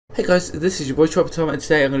Hey guys, this is your boy Tom, and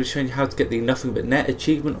today I'm going to show you how to get the Nothing But Net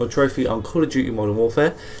achievement or trophy on Call of Duty Modern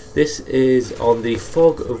Warfare. This is on the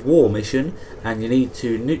Fog of War mission, and you need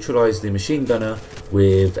to neutralise the machine gunner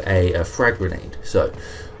with a frag grenade. So,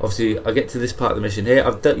 obviously, I get to this part of the mission here.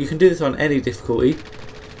 You can do this on any difficulty.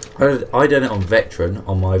 I done it on Veteran,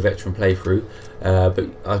 on my Veteran playthrough, but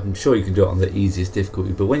I'm sure you can do it on the easiest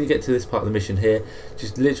difficulty. But when you get to this part of the mission here,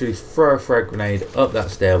 just literally throw a frag grenade up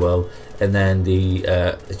that stairwell, and then the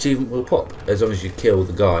achievement will pop, as long as you kill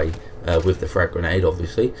the guy with the frag grenade,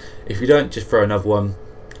 obviously. If you don't, just throw another one,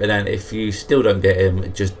 and then if you still don't get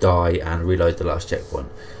him, just die and reload the last checkpoint.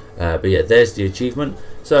 But yeah, there's the achievement.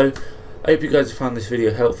 So I hope you guys have found this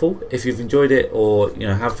video helpful. If you've enjoyed it, or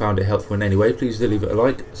have found it helpful in any way, please do leave it a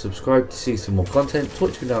like, subscribe to see some more content,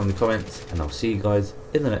 talk to me down in the comments, and I'll see you guys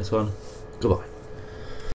in the next one. Goodbye.